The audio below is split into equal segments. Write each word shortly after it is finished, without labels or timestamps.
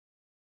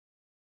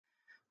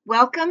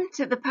Welcome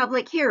to the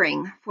public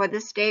hearing for the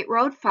State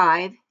Road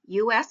 5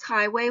 US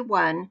Highway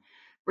 1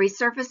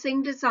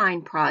 resurfacing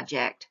design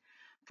project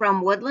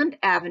from Woodland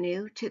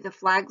Avenue to the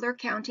Flagler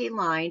County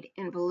line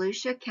in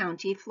Volusia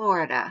County,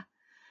 Florida.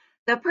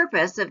 The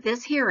purpose of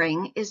this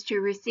hearing is to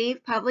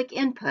receive public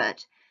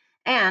input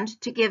and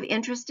to give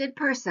interested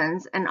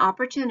persons an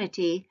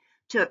opportunity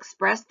to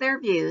express their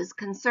views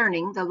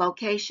concerning the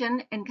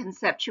location and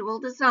conceptual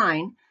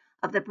design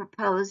of the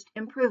proposed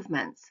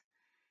improvements.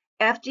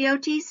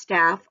 FDOT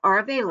staff are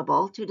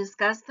available to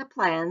discuss the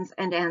plans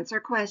and answer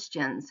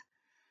questions.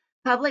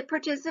 Public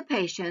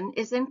participation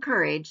is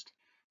encouraged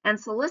and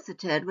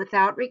solicited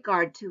without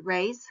regard to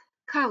race,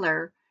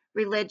 color,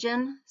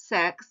 religion,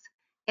 sex,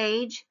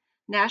 age,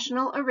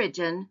 national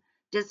origin,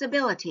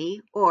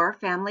 disability, or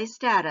family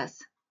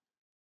status.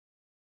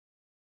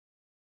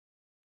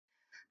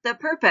 The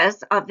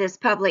purpose of this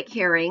public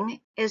hearing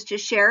is to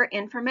share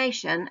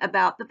information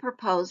about the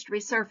proposed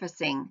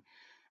resurfacing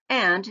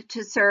and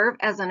to serve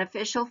as an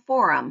official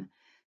forum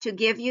to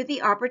give you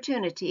the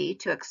opportunity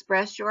to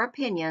express your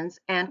opinions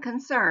and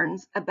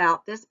concerns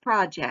about this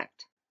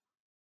project.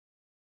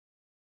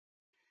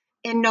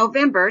 In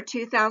November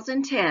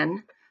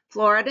 2010,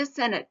 Florida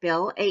Senate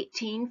Bill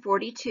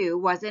 1842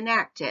 was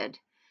enacted,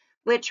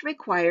 which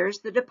requires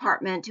the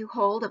department to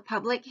hold a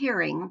public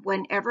hearing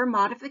whenever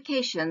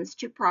modifications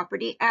to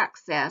property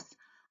access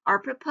are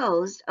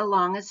proposed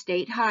along a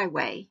state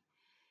highway.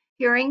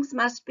 Hearings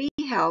must be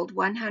held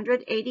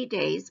 180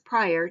 days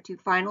prior to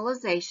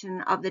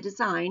finalization of the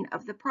design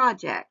of the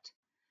project.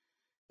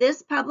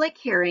 This public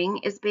hearing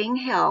is being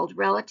held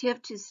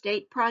relative to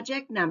state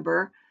project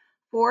number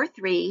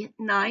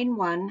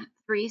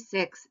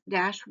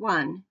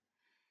 439136-1.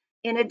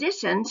 In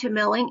addition to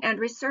milling and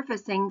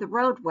resurfacing the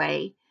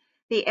roadway,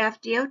 the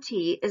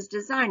FDOT is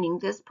designing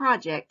this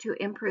project to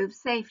improve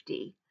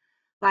safety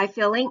by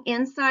filling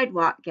in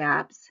sidewalk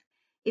gaps,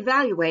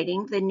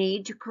 evaluating the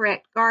need to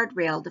correct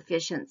guardrail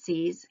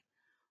deficiencies,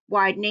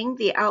 widening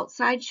the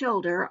outside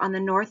shoulder on the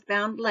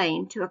northbound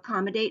lane to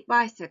accommodate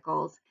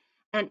bicycles,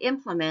 and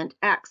implement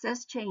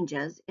access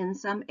changes in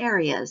some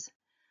areas.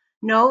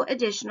 No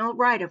additional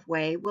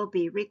right-of-way will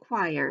be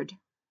required.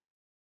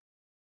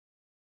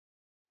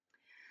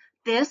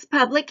 This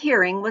public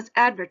hearing was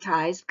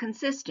advertised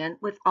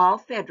consistent with all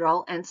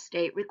federal and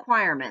state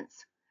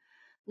requirements.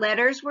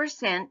 Letters were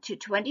sent to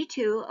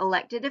 22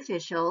 elected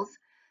officials,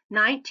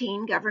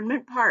 19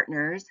 government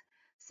partners,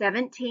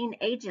 17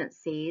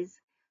 agencies,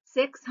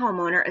 6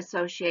 homeowner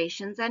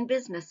associations and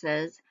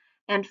businesses,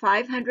 and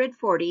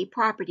 540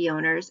 property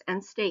owners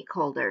and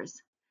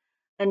stakeholders.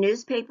 A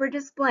newspaper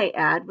display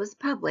ad was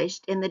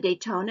published in the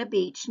Daytona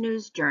Beach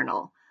News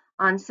Journal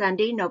on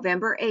Sunday,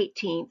 November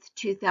 18,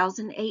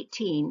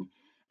 2018,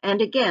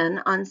 and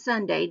again on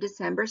Sunday,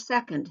 December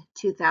 2,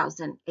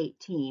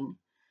 2018.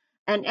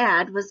 An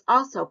ad was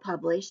also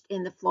published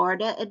in the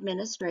Florida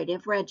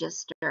Administrative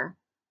Register.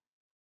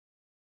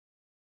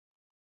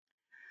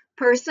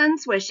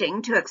 Persons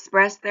wishing to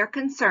express their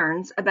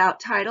concerns about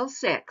Title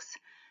VI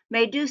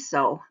may do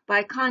so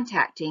by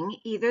contacting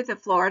either the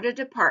Florida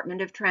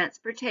Department of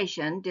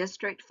Transportation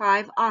District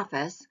 5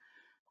 office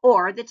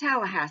or the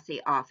Tallahassee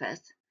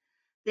office.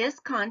 This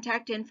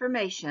contact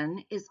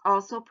information is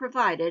also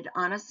provided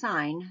on a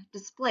sign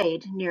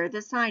displayed near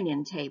the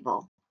sign-in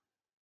table.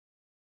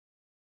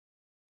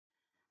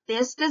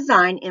 This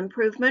design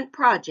improvement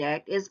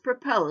project is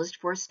proposed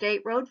for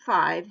State Road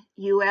 5,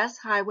 US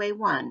Highway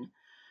 1,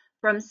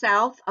 from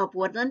south of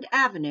Woodland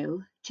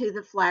Avenue to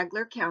the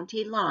Flagler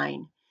County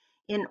line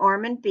in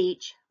Ormond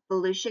Beach,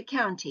 Volusia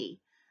County,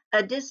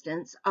 a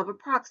distance of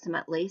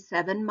approximately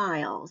 7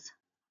 miles.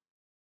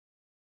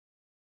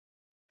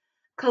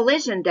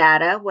 Collision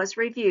data was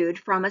reviewed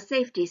from a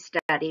safety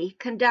study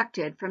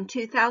conducted from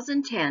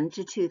 2010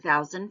 to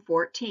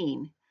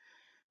 2014.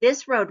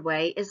 This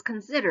roadway is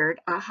considered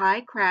a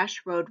high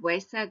crash roadway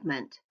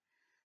segment.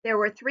 There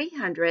were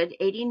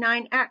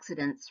 389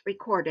 accidents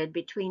recorded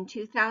between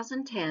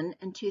 2010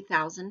 and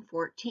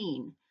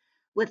 2014,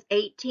 with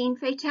 18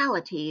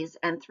 fatalities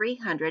and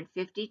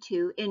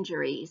 352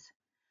 injuries.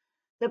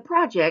 The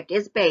project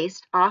is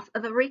based off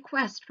of a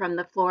request from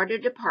the Florida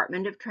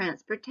Department of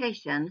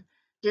Transportation,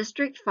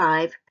 District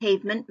 5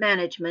 Pavement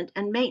Management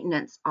and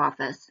Maintenance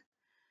Office.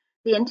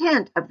 The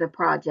intent of the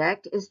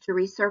project is to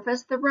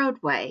resurface the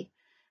roadway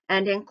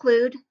and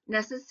include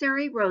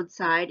necessary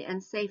roadside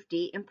and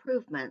safety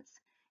improvements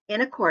in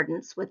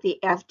accordance with the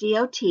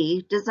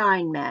FDOT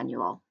Design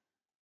Manual.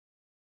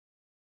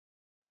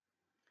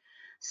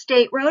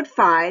 State Road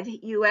 5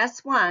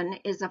 US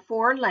 1 is a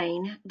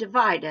 4-lane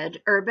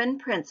divided urban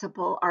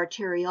principal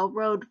arterial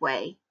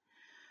roadway.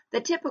 The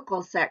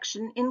typical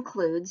section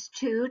includes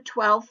 2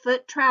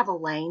 12-foot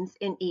travel lanes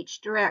in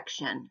each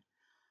direction,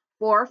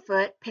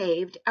 4-foot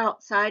paved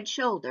outside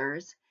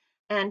shoulders,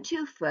 and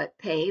 2-foot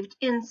paved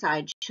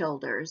inside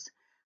shoulders,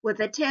 with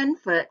a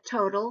 10-foot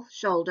total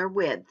shoulder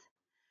width.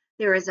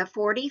 There is a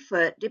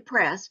 40-foot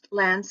depressed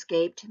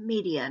landscaped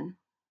median.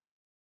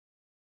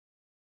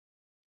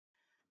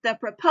 The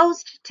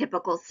proposed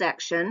typical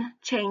section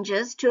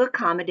changes to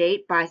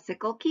accommodate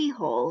bicycle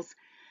keyholes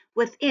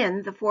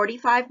within the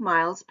 45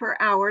 miles per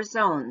hour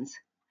zones.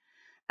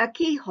 A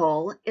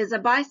keyhole is a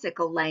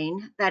bicycle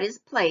lane that is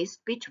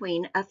placed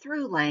between a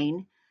through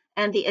lane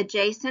and the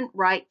adjacent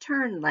right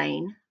turn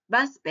lane,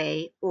 bus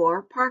bay,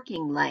 or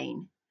parking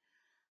lane.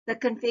 The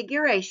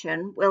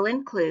configuration will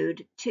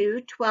include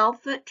two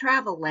 12-foot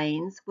travel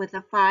lanes with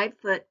a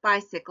 5-foot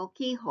bicycle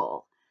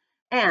keyhole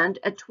and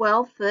a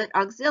 12-foot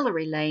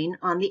auxiliary lane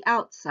on the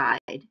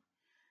outside.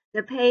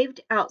 The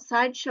paved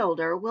outside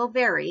shoulder will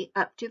vary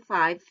up to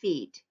 5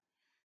 feet.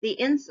 The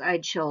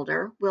inside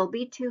shoulder will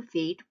be 2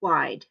 feet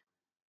wide.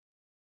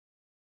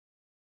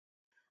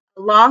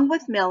 Along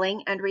with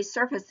milling and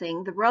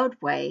resurfacing the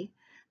roadway,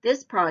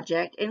 this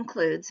project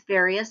includes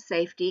various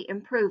safety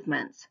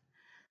improvements,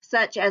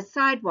 such as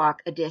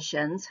sidewalk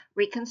additions,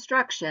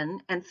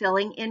 reconstruction and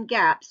filling in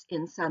gaps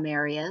in some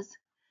areas,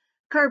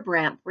 curb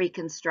ramp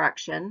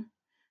reconstruction,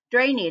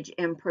 drainage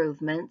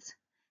improvements,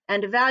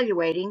 and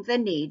evaluating the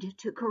need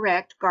to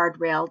correct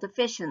guardrail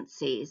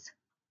deficiencies.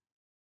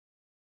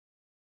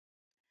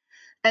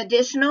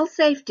 Additional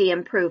safety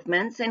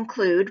improvements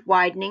include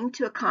widening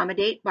to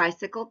accommodate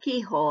bicycle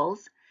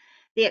keyholes,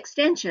 the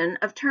extension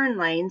of turn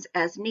lanes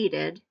as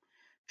needed,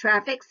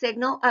 traffic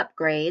signal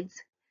upgrades,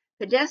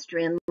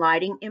 pedestrian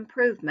lighting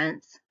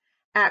improvements,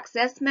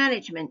 access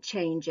management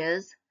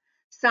changes,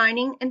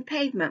 signing and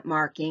pavement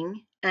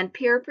marking, and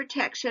pier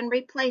protection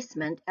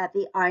replacement at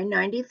the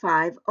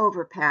I-95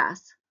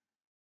 overpass.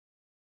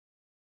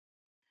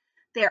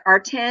 There are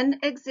 10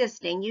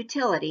 existing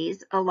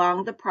utilities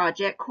along the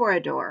project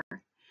corridor.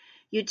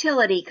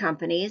 Utility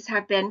companies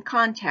have been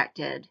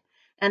contacted,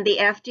 and the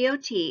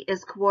FDOT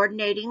is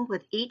coordinating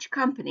with each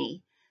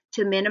company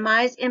to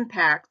minimize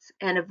impacts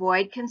and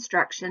avoid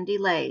construction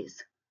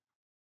delays.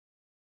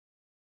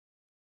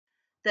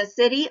 The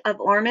City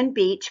of Ormond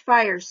Beach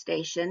Fire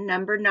Station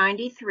number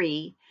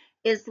 93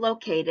 is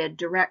located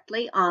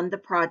directly on the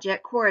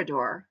project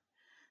corridor.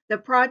 The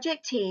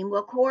project team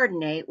will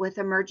coordinate with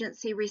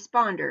emergency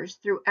responders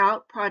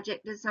throughout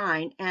project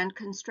design and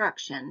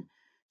construction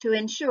to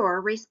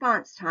ensure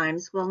response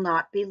times will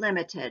not be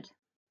limited.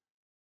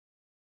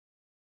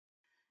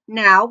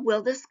 Now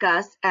we'll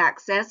discuss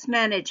access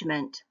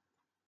management.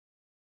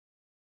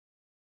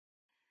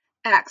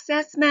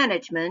 Access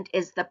management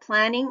is the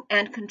planning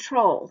and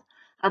control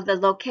of the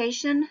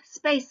location,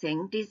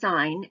 spacing,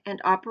 design,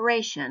 and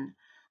operation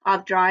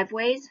of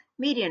driveways,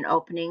 median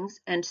openings,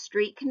 and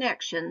street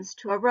connections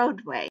to a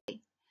roadway.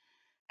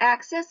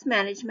 Access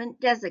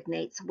management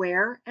designates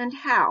where and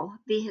how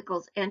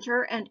vehicles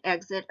enter and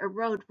exit a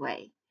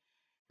roadway,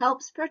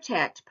 helps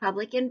protect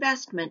public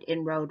investment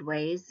in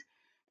roadways,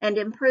 and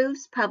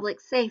improves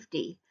public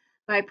safety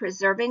by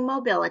preserving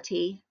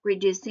mobility,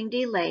 reducing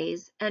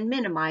delays, and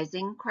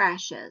minimizing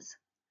crashes.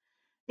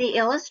 The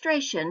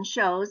illustration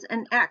shows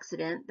an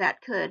accident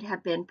that could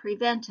have been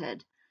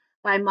prevented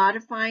by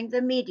modifying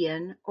the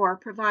median or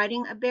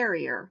providing a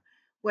barrier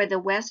where the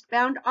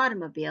westbound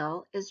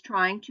automobile is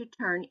trying to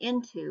turn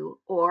into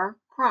or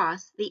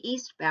cross the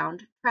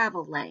eastbound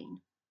travel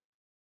lane.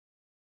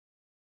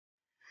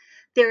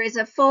 There is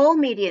a full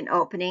median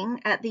opening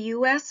at the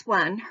US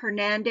 1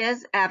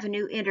 Hernandez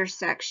Avenue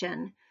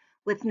intersection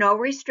with no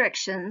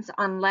restrictions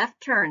on left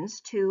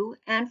turns to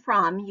and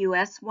from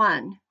US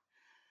 1.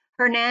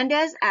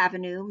 Hernandez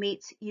Avenue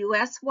meets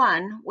US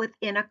 1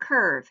 within a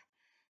curve,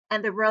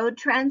 and the road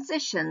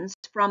transitions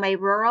from a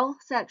rural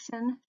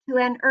section to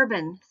an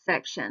urban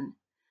section.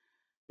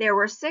 There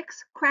were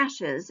 6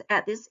 crashes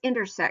at this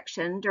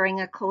intersection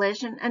during a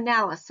collision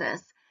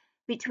analysis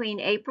between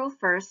April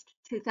 1,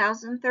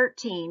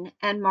 2013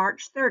 and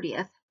March 30,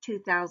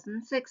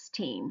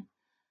 2016.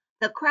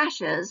 The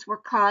crashes were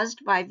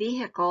caused by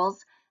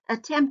vehicles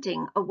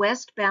attempting a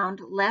westbound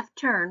left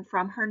turn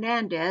from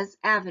Hernandez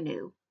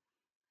Avenue.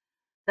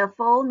 The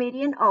full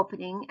median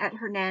opening at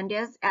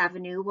Hernandez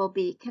Avenue will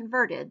be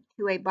converted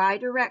to a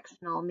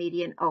bidirectional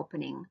median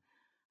opening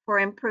for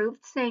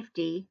improved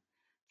safety,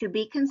 to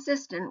be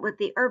consistent with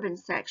the urban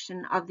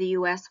section of the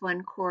US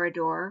 1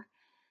 corridor,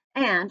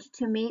 and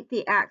to meet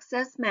the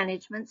access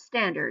management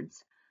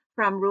standards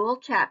from Rule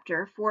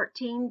Chapter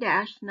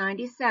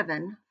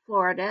 14-97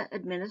 Florida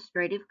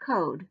Administrative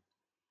Code.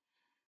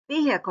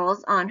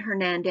 Vehicles on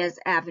Hernandez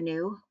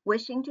Avenue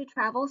wishing to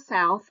travel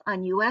south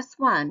on US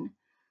 1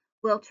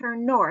 will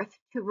turn north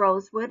to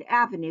Rosewood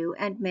Avenue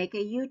and make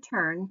a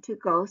U-turn to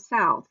go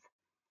south.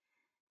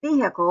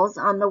 Vehicles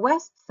on the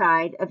west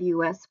side of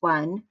US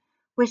 1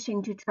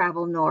 wishing to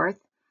travel north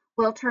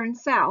will turn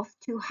south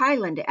to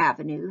Highland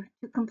Avenue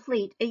to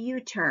complete a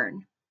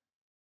U-turn.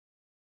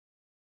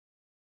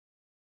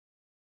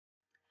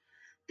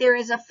 There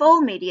is a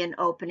full median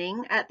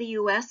opening at the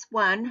US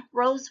 1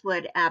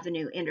 Rosewood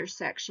Avenue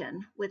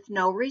intersection with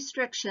no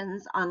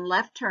restrictions on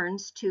left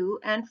turns to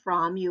and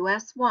from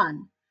US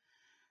 1.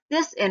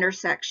 This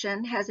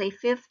intersection has a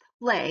fifth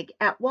leg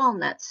at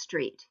Walnut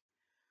Street.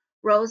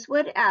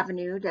 Rosewood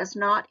Avenue does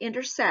not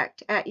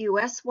intersect at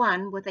US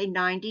 1 with a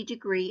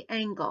 90-degree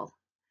angle.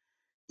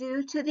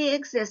 Due to the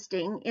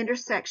existing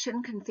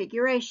intersection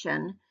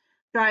configuration,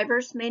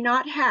 Drivers may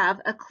not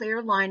have a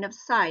clear line of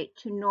sight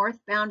to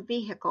northbound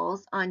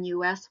vehicles on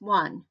US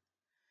 1.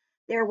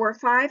 There were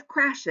 5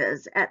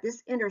 crashes at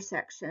this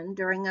intersection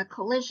during a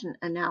collision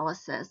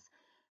analysis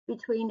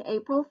between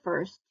April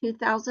 1,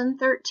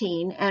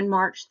 2013 and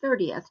March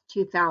 30,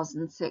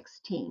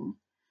 2016.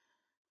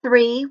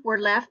 3 were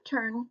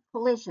left-turn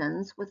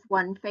collisions with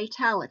 1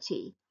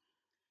 fatality.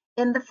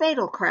 In the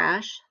fatal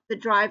crash, the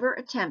driver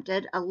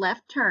attempted a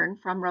left turn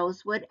from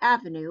Rosewood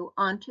Avenue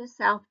onto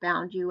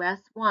southbound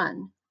US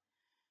 1.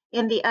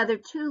 In the other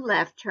 2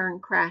 left turn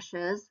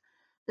crashes,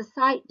 the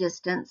sight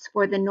distance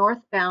for the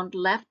northbound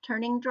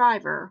left-turning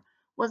driver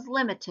was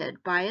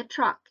limited by a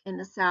truck in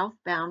the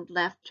southbound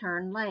left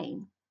turn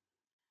lane.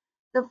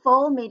 The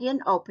full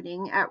median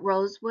opening at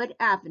Rosewood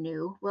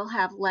Avenue will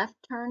have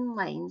left turn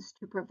lanes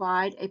to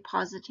provide a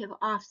positive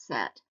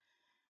offset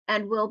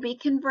and will be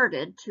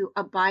converted to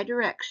a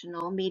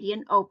bidirectional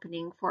median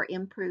opening for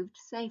improved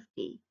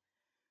safety.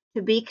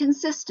 To be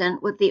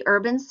consistent with the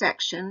urban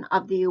section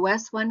of the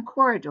US 1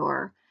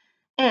 corridor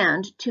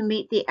and to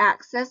meet the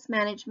access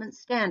management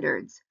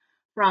standards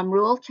from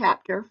Rule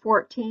Chapter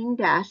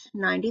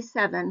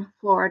 14-97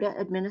 Florida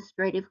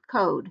Administrative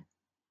Code.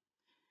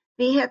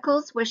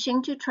 Vehicles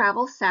wishing to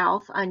travel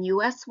south on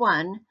US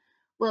 1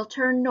 will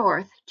turn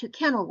north to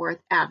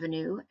Kenilworth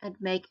Avenue and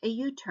make a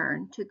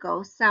U-turn to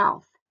go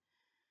south.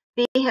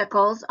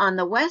 Vehicles on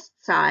the west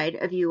side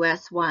of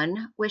US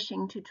 1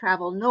 wishing to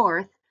travel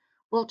north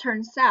will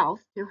turn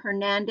south to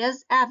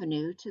Hernandez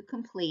Avenue to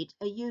complete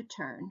a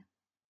U-turn.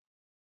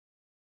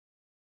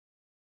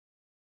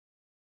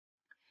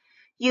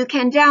 You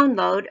can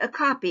download a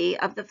copy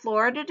of the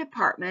Florida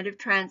Department of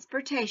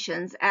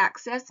Transportation's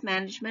Access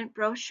Management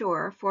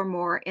Brochure for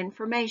more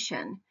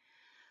information.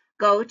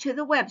 Go to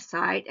the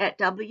website at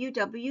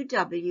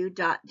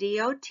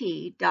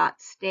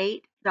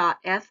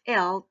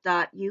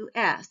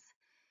www.dot.state.fl.us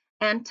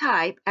and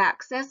type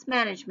Access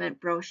Management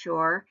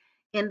Brochure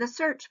in the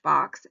search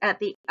box at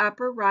the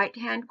upper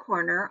right-hand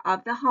corner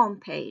of the home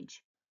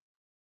page.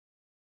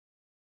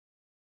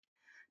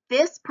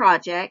 This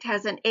project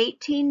has an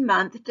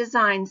 18-month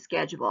design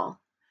schedule.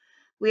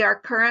 We are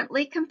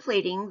currently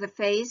completing the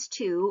Phase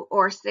 2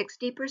 or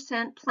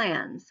 60%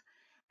 plans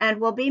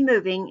and will be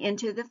moving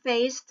into the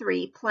Phase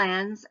 3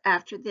 plans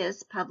after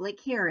this public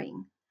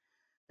hearing.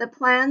 The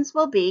plans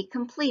will be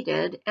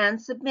completed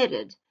and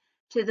submitted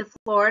to the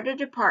Florida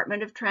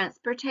Department of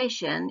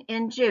Transportation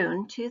in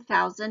June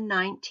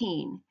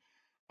 2019,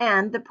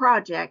 and the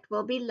project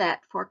will be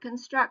let for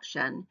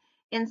construction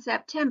in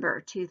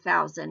September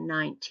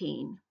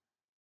 2019.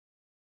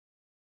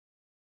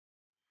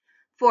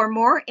 For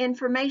more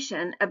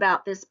information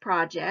about this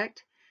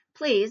project,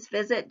 please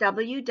visit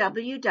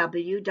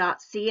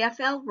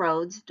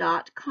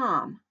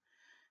www.cflroads.com.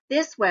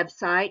 This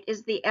website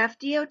is the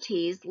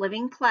FDOT's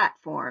living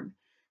platform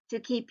to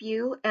keep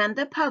you and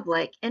the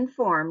public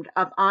informed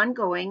of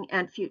ongoing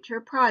and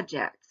future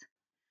projects.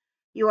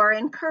 You are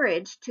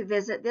encouraged to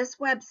visit this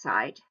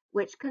website,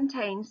 which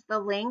contains the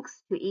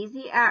links to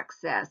easy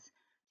access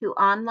to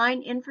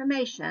online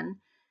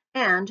information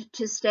and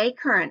to stay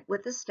current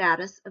with the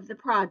status of the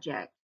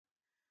project.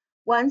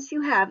 Once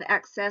you have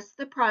accessed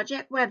the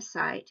project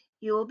website,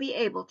 you will be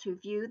able to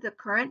view the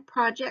current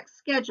project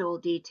schedule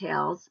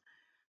details,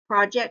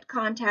 project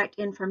contact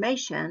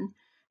information,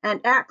 and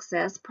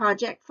access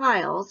project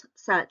files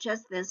such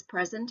as this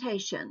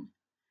presentation.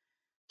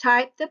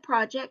 Type the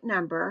project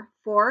number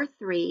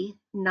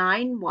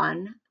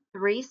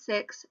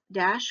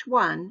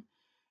 439136-1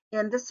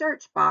 in the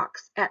search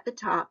box at the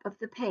top of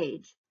the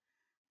page.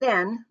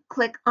 Then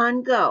click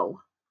on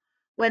Go.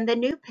 When the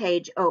new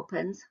page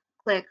opens,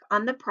 click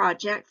on the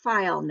project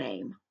file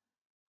name.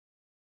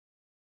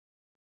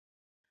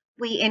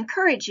 We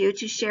encourage you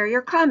to share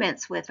your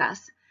comments with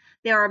us.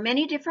 There are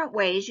many different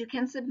ways you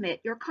can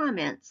submit your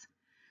comments.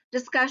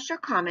 Discuss your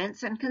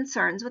comments and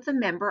concerns with a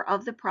member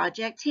of the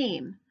project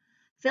team.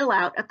 Fill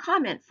out a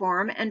comment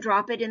form and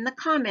drop it in the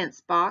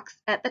comments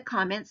box at the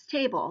comments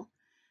table.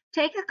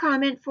 Take a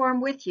comment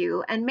form with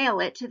you and mail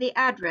it to the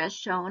address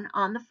shown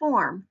on the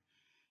form.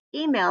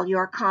 Email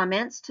your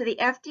comments to the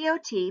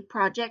FDOT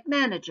Project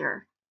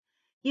Manager.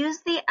 Use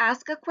the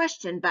Ask a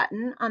Question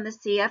button on the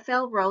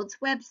CFL Roads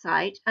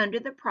website under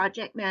the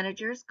Project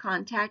Manager's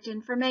contact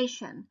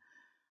information.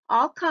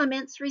 All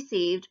comments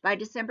received by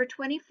December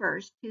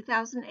 21,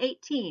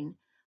 2018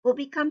 will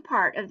become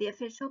part of the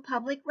official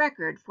public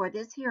record for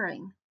this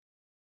hearing.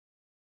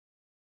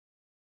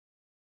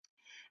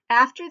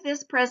 After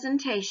this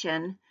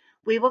presentation,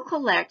 we will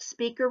collect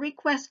speaker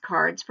request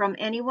cards from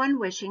anyone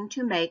wishing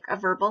to make a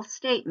verbal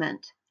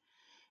statement.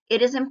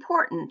 It is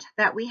important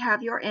that we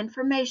have your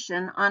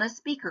information on a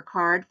speaker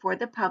card for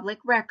the public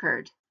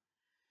record.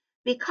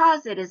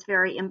 Because it is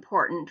very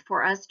important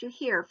for us to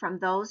hear from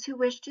those who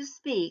wish to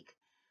speak,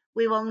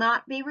 we will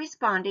not be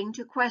responding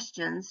to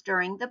questions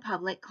during the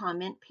public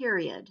comment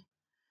period.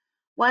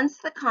 Once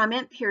the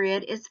comment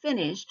period is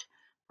finished,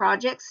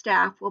 project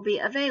staff will be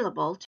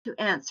available to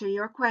answer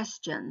your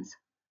questions.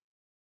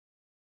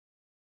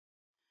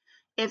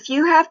 If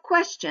you have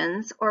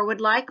questions or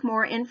would like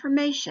more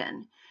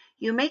information,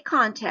 you may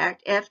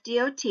contact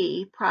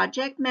FDOT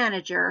Project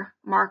Manager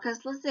Marcus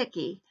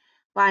Lazicki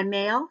by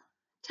mail,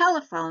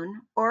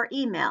 telephone, or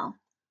email.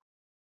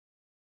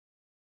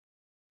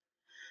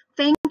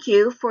 Thank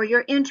you for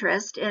your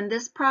interest in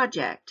this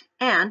project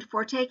and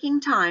for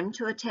taking time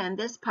to attend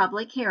this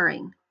public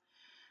hearing.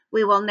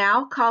 We will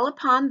now call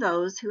upon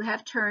those who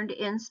have turned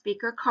in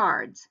speaker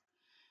cards.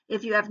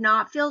 If you have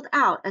not filled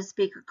out a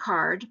speaker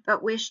card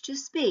but wish to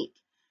speak,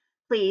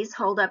 please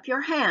hold up your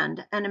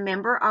hand and a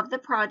member of the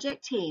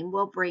project team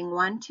will bring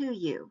one to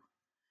you.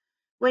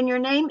 When your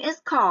name is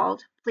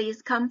called,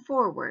 please come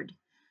forward.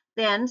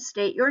 Then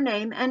state your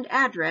name and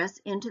address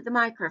into the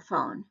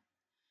microphone.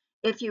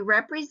 If you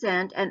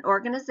represent an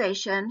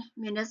organization,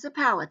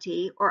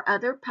 municipality, or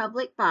other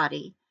public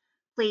body,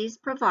 please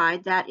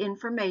provide that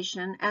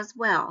information as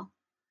well.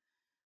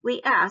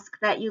 We ask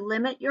that you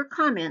limit your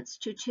comments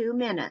to 2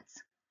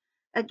 minutes.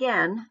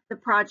 Again, the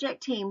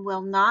project team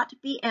will not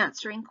be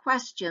answering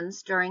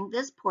questions during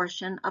this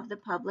portion of the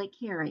public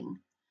hearing.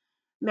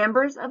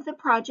 Members of the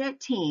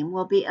project team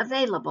will be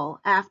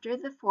available after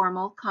the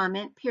formal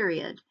comment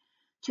period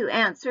to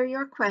answer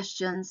your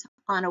questions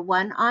on a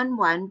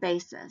one-on-one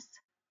basis.